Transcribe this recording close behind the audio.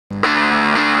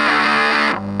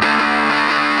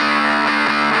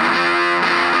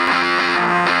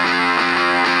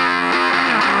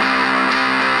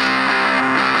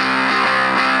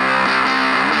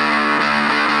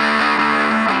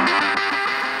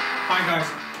Hi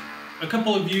guys, a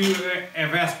couple of you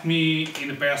have asked me in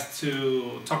the past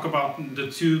to talk about the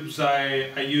tubes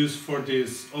I use for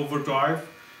this overdrive.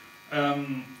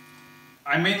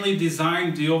 I mainly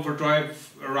designed the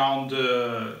overdrive around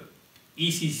the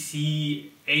ECC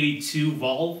 82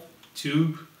 valve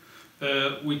tube,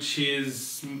 which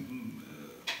is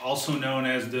also known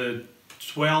as the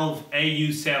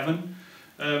 12AU7.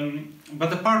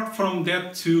 But apart from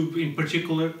that tube in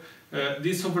particular,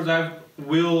 this overdrive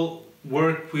will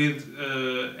work with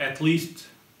at least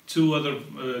two other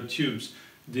tubes,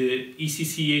 the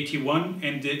ECC 81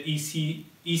 and the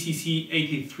ECC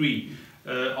 83,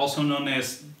 also known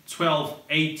as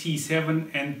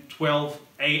 12AT7 and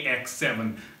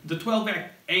 12AX7. The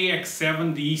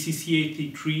 12AX7, the ECC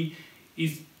 83,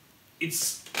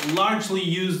 it's largely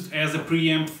used as a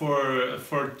preamp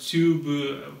for tube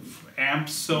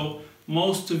amps, so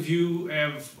most of you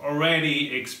have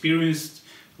already experienced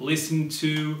listening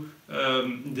to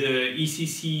the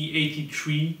ECC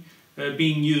 83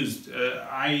 being used.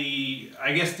 I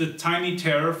guess the Tiny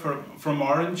Terror from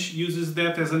Orange uses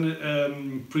that as an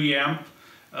preamp.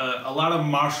 A lot of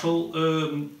Marshall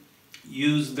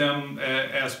use them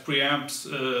as preamps,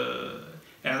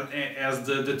 as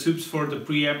the tubes for the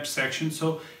preamp section,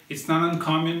 so it's not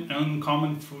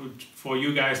uncommon for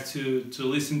you guys to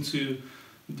listen to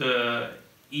the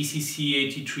ECC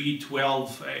 83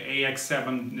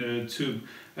 12AX7 tube.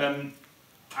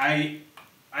 I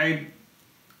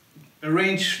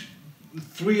arranged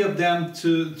three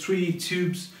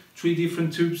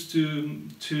different tubes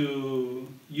to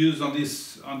use on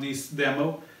this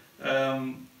demo.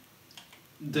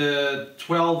 The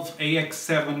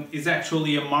 12AX7 is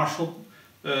actually a Marshall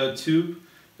tube.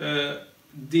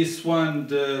 This one,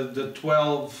 the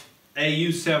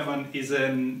 12AU7, is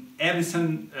an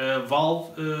Edison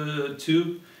valve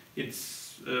tube. It's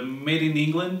made in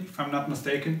England, if I'm not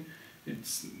mistaken.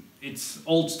 It's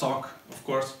old stock, of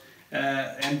course.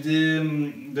 And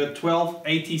the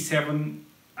 12AT7,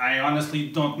 I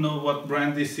honestly don't know what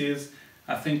brand this is.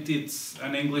 I think it's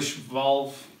an English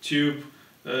valve tube.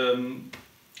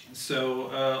 So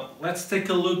let's take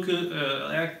a look.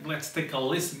 Let's take a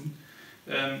listen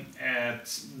at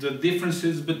the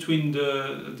differences between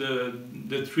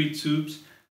the three tubes.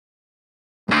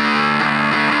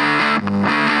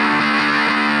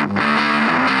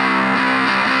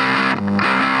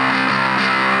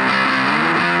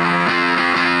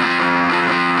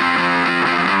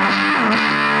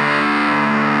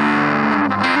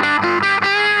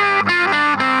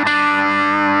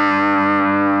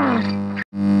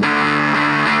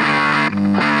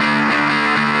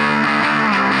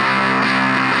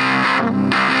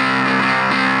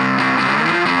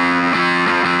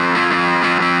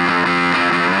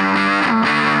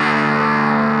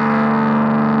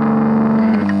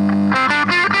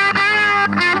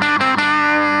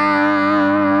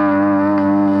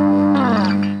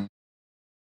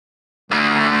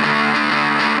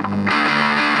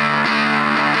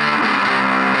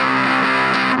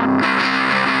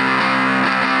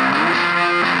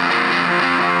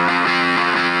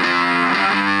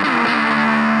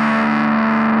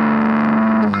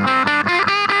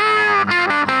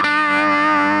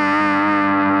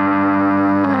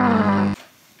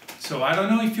 So I don't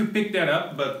know if you picked that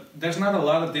up, but there's not a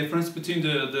lot of difference between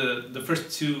the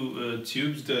first two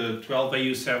tubes, the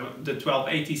 12AU7, the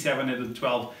 12AT7 and the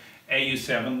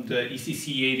 12AU7, the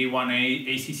ECC 81A,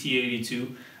 ACC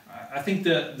 82. I think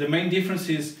the main difference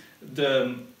is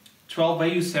the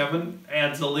 12AU7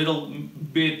 adds a little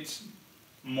bit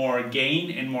more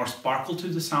gain and more sparkle to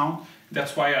the sound.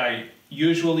 That's why I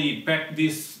usually pack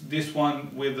this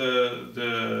one with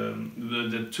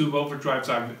the tube overdrives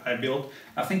I built.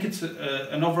 I think it's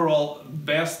an overall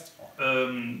best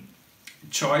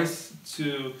choice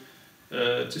to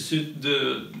suit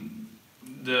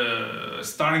the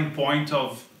starting point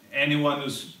of anyone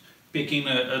who's picking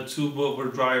a tube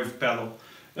overdrive pedal.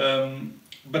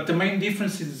 But the main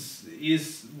difference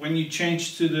is when you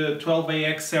change to the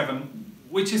 12AX7,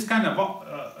 which is kind of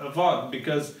odd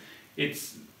because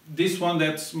it's this one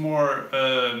that's more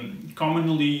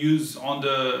commonly used on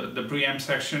the preamp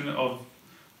section of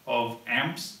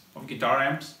amps, of guitar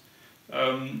amps.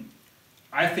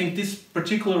 I think this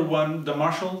particular one, the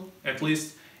Marshall at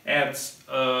least, adds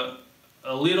a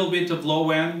little bit of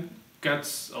low end,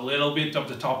 cuts a little bit of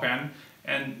the top end,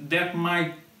 and that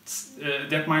might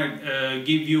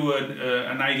give you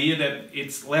an idea that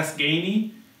it's less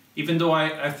gainy, even though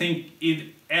I think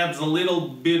it adds a little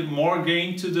bit more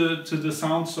gain to the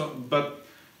sound. So, but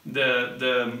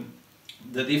the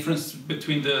difference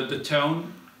between the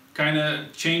tone kind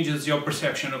of changes your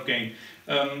perception of gain.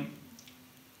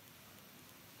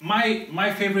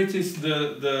 My favorite is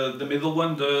the middle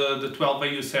one, the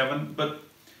 12AU7, but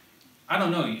I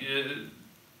don't know.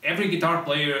 Every guitar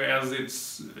player has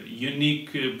its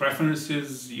unique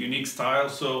preferences, unique style.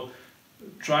 So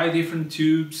try different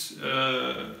tubes,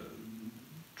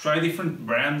 try different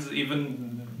brands.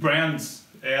 Even brands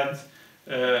add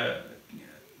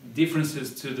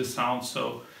differences to the sound.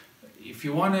 So if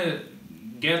you want to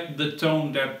get the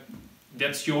tone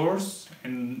that's yours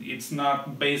and it's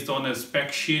not based on a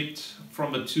spec sheet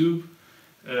from a tube,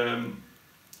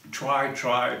 try,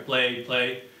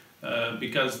 play,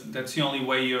 because that's the only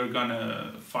way you're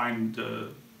gonna find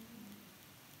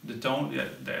the tone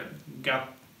that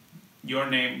got your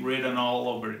name written all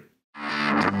over it.